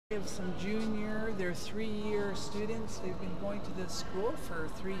We have some junior, they're 3-year students. They've been going to this school for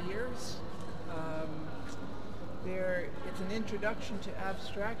 3 years. It's an introduction to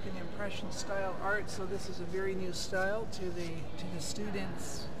abstract and impression style art, so this is a very new style to the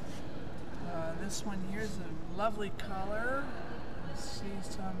students. This one here is a lovely color. You see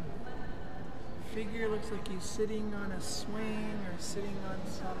some figure, looks like he's sitting on a swing or sitting on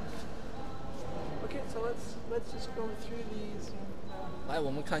some. Okay, so let's just go through these. 来，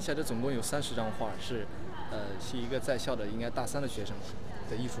我们看一下，这总共有30张画，是一个在校的应该大3的学生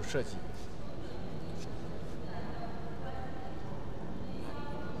的艺术设计。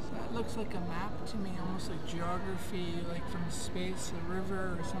It looks like a map to me, almost like geography, like from space, a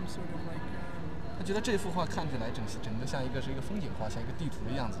river, or some sort of like. 他觉得这幅画看起来整个像是一个风景画，像一个地图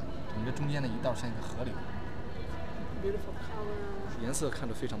的样子，整个中间的一道像一个河流。Beautiful color. 颜色看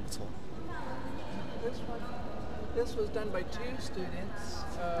着非常不错。This was done by 2 students.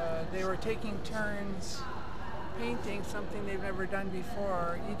 They were taking turns painting something they've never done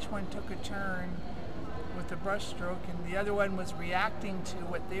before. Each one took a turn with a brush stroke, and the other one was reacting to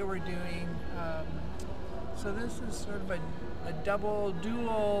what they were doing. So this is sort of a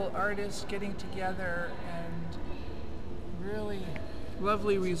dual artist getting together, and really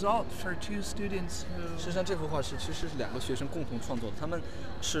lovely result for 2 students who. 实际上，这幅画其实是2个学生共同创作的，他们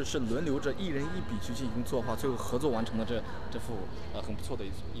是轮流着一人一笔去进行作画，最后合作完成了这幅很不错的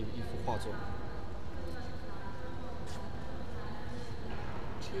一幅画作。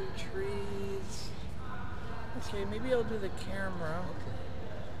2 trees. Okay, maybe I'll do the camera,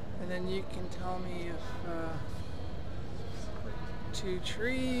 and then you can tell me if 2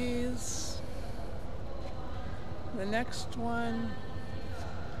 trees. The next one.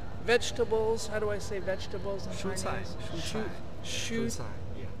 Vegetables. How do I say vegetables in Chinese? 蔬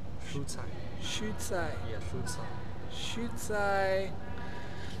菜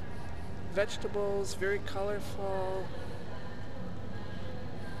Vegetables, very colorful.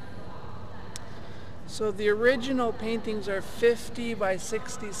 So the original paintings are 50 by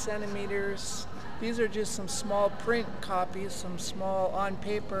 60 centimeters. These are just some small print copies, some small on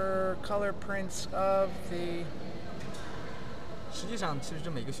paper color prints of the. 实际上，其实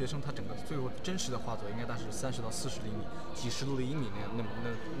这每个学生他整个最后真实的画作应该大概是30到40厘米、几十多厘米那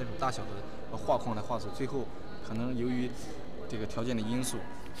种大小的画框的画作，最后可能由于这个条件的因素，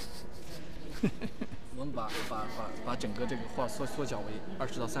我们把整个这个画缩小为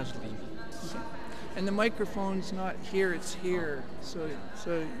20到30厘米。And the microphone's not here; it's here. So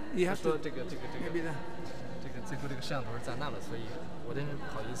you have to. 这个最后这个摄像头是在那了，所以我真是不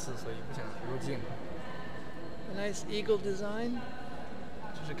好意思，所以不想入镜。A nice eagle design.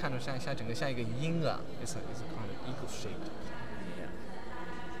 就是看着整个像一个鹰啊 ，it's kind of eagle shaped. Yeah.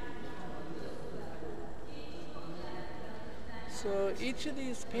 So each of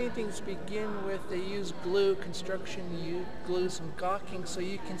these paintings begin with they use glue, construction glue, some caulking, so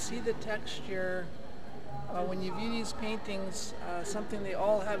you can see the texture. When you view these paintings, something they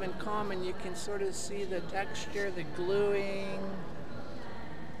all have in common, you can sort of see the texture, the gluing.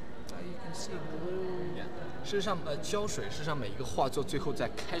 You can see glue. Yeah. 事实上，胶水，事实上每一个画作最后在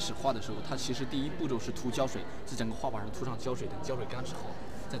开始画的时候，它其实第一步骤是涂胶水，在整个画板上涂上胶水，等胶水干之后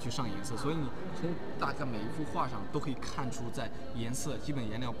再去上颜色。所以你从大概每一幅画上都可以看出，在颜色、基本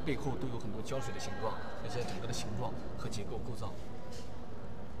颜料背后都有很多胶水的形状，而且整个的形状和结构构造。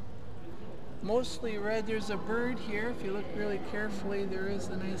Mostly red. There's a bird here. If you look really carefully, there is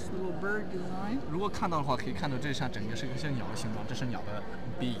a nice little bird design. 如果看到的话，可以看到这上整个是一个像鸟的形状，这是鸟的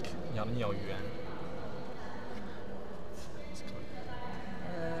beak， 鸟的鸟圆。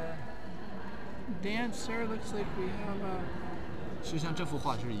Dancer looks like we have a. 实际上，这幅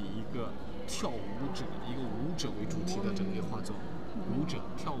画是以一个跳舞者、一个舞者为主题的整个画作，舞者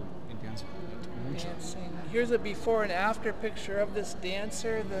跳舞 dancer， 舞者。Here's a before and after picture of this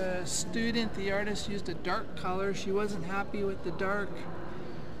dancer. The student, the artist, used a dark color. She wasn't happy with the dark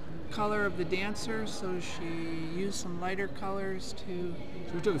color of the dancer, so she used some lighter colors to.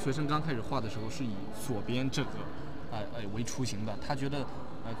 就是这个学生刚开始画的时候是以左边这个为雏形的，他觉得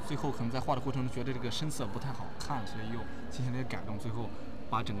最后可能在画的过程中觉得这个深色不太好看，所以又进行了一个改动，最后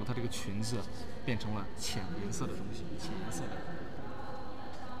把整个她这个裙子变成了浅颜色的东西，浅颜色的。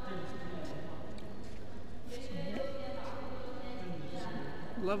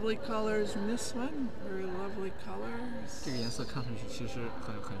Lovely colors in this one, very lovely colors. 这个颜色看上去其实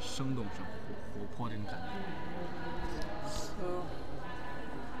很生动，是活泼这种感觉。So.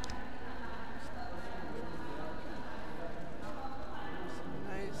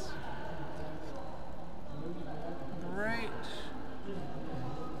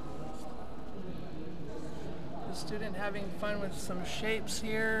 Student having fun with some shapes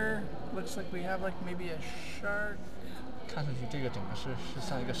here. Looks like we have like maybe a shark. 看上去这个整个是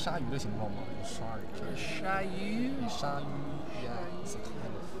像一个鲨鱼的形状吗？有 shark。鲨鱼。鲨鱼 ，yeah, it's a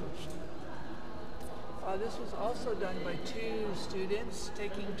kind of fish. This was also done by 2 students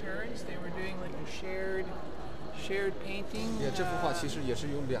taking turns. They were doing like a shared painting. 这幅画其实也是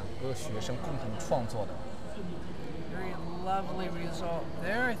有2个学生共同创作的。Very lovely result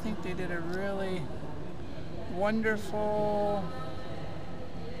there. I think they did a really wonderful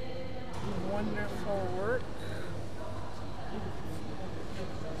work.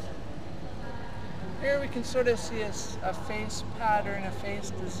 Here we can sort of see a face pattern, a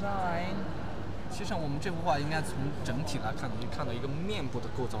face design. 实际上，我们这幅画应该从整体来看，可以看到一个面部的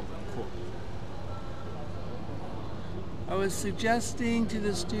构造轮廓。I was suggesting to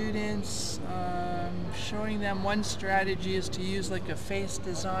the students, showing them one strategy is to use like a face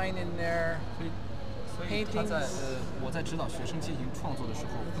design in their paintings. 我在指导学生进行创作的时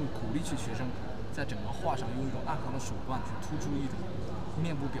候，更鼓励去学生在整个画上用一种暗行的手段去突出一种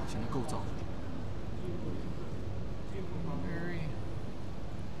面部表情的构造。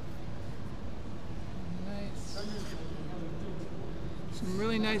Some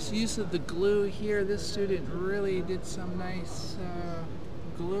really nice use of the glue here. This student really did some nice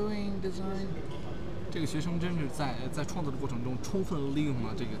gluing design. 这个学生真是在创作的过程中，充分利用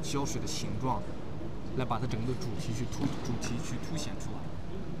了这个胶水的形状，来把它整个的主题去凸显出来。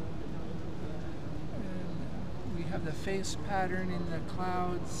We have the face pattern in the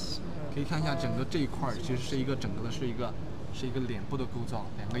clouds. 可以看一下整个这一块，其实是一个脸部的构造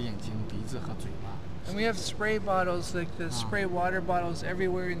，2个眼睛、鼻子和嘴巴。And we have spray bottles, like the spray water bottles,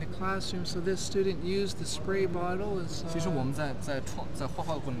 everywhere in the classroom. So this student used the spray bottle as. 其实我们在画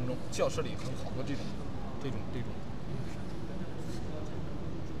画的过程中，教室里有好多这种。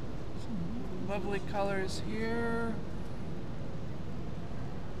Lovely colors here.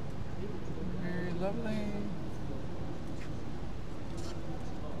 Very lovely.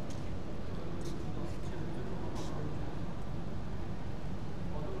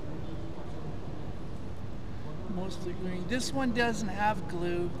 Mostly green. This one doesn't have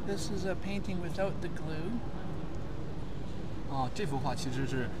glue. This is a painting without the glue. 这幅画其实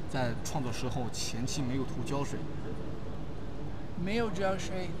是在创作时候前期没有涂胶水。没有胶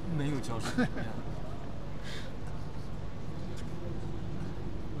水。没有胶水。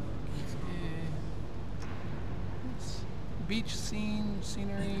Beach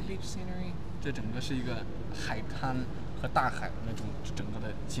scenery. 这整个是一个海滩和大海的那种整个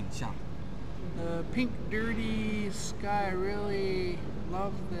的景象。The pink dirty sky, I really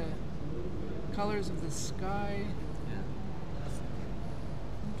love the colors of the sky. Yeah.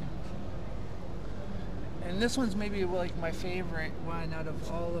 Okay. And this one's maybe like my favorite one out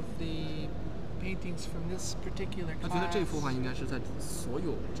of all of the paintings from this particular class. 我觉得这幅画应该是在所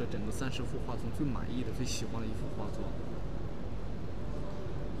有这整个30幅画中最满意的、最喜欢的一幅画作。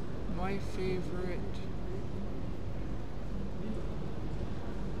My favorite.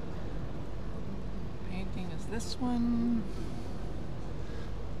 Is this one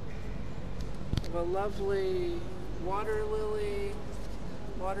of a lovely water lily.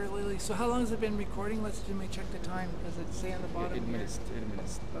 So how long has it been recording? Let me check the time. Does it say on the bottom? 8 minutes. 8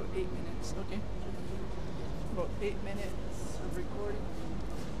 minutes. About 8 minutes. Okay. About 8 minutes of recording.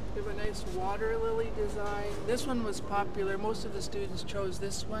 We have a nice water lily design. This one was popular. Most of the students chose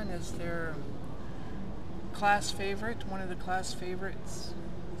this one as their class favorite, one of the class favorites.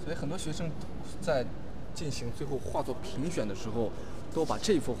 所以很多学生在进行最后画作评选的时候，都把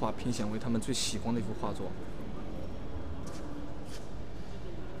这幅画评选为他们最喜欢的一幅画作。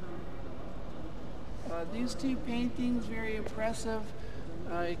These 2 paintings, very impressive.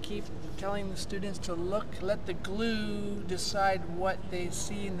 I keep telling the students to let the glue decide what they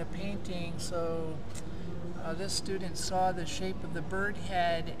see in the painting. So this student saw the shape of the bird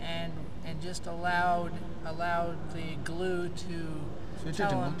head and just allowed the glue to. 所以这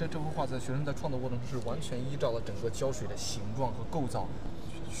幅画在学生在创作过程中是完全依照了整个胶水的形状和构造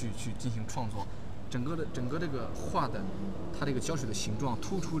去进行创作。整个这个画的它这个胶水的形状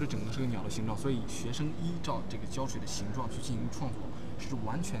突出着整个这个鸟的形状，所以学生依照这个胶水的形状去进行创作，是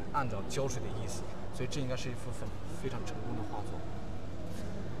完全按照胶水的意思。所以这应该是一幅非常成功的画作。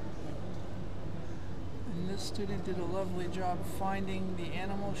And this student did a lovely job finding the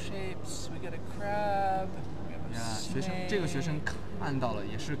animal shapes. We got a crab. 这个学生看到了，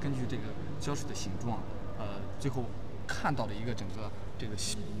也是根据这个胶水的形状，最后看到了一个整个这个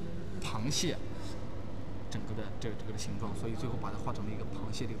螃蟹，整个的这个的形状，所以最后把它画成了一个螃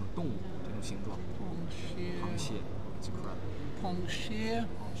蟹这种动物这种形状。螃蟹，螃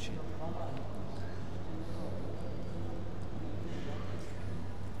蟹。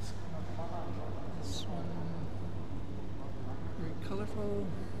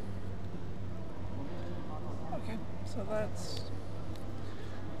So that's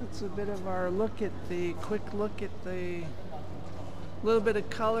a bit of our quick look at the little bit of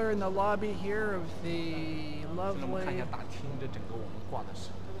color in the lobby here of the 现在我们看一 lovely 下大厅这整个我们挂的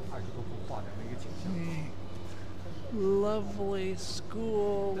是20多幅画的一个景象。lovely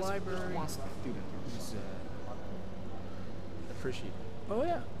school library. One student is appreciate. Oh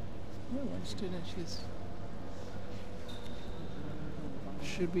yeah. Yeah, one student.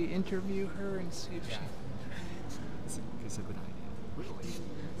 Should we interview her and see if she? It's a good idea. Really.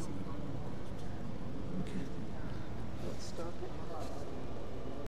 Okay. Let's stop it.